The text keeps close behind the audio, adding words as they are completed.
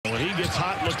gets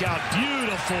hot. Look out.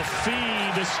 Beautiful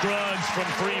feed to Scruggs from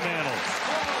Fremantle.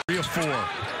 3 of 4.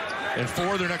 And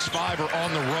 4 of their next 5 are on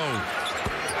the road.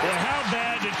 Boy, how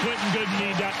bad did Quentin Gooden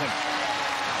need that one?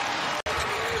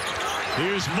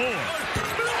 Here's Moore.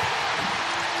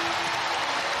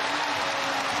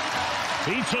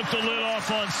 He took the lid off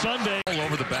on Sunday. All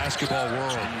over the basketball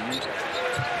world.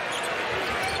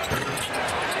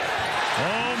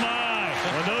 Oh, my.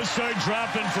 When those start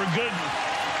dropping for Gooden.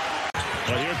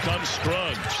 But here comes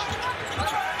Scruggs.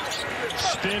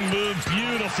 Spin move,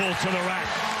 beautiful to the rack.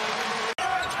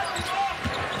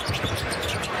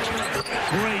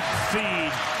 Great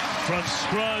feed from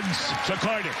Scruggs to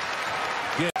Carter.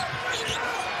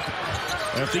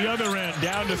 At the other end,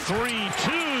 down to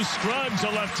 3-2. Scruggs, a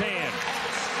left hand.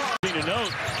 To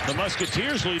note, the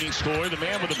Musketeers' leading scorer, the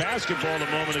man with the basketball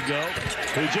a moment ago,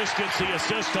 who just gets the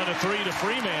assist on a 3 to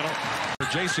Fremantle.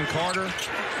 Jason Carter.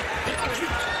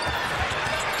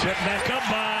 Tipped back up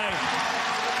by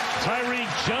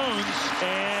Tyreek Jones,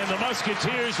 and the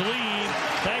Musketeers lead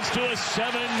thanks to a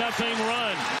 7-0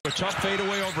 run. A tough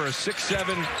fadeaway over a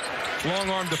 6'7"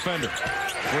 long-arm defender.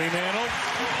 Fremantle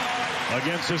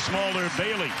against a smaller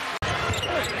Bailey.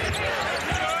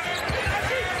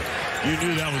 You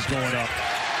knew that was going up.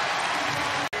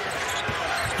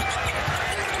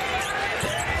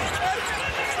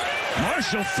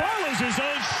 Marshall follows his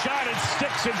own shot and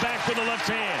sticks it back to the left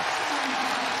hand.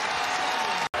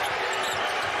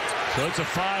 So it's a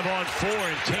 5-on-4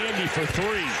 and Tandy for 3.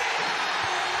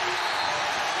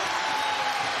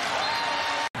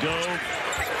 Go.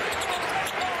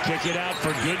 Kick it out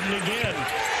for Gooden again.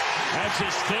 That's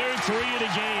his 3rd 3 of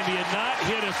the game. He had not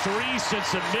hit a 3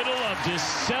 since the middle of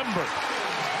December.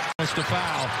 That's the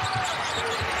foul.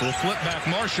 We'll flip back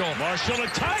Marshall. Marshall to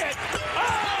tie it. Oh,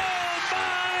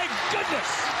 my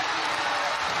goodness.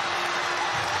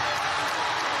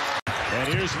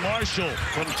 And here's Marshall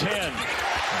from 10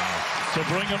 to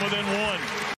bring him within 1.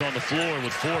 On the floor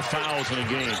with 4 fouls in a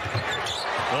game.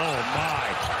 Oh, my.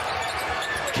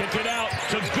 Kick it out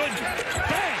to Gooden.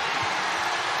 Bang!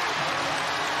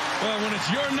 Well, when it's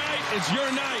your night, it's your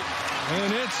night.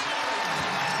 And it's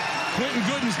Quentin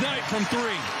Gooden's night from 3.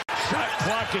 Shot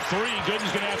clock at 3.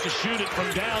 Gooden's going to have to shoot it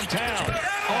from downtown.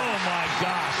 Oh, my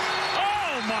gosh.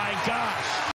 Oh, my gosh.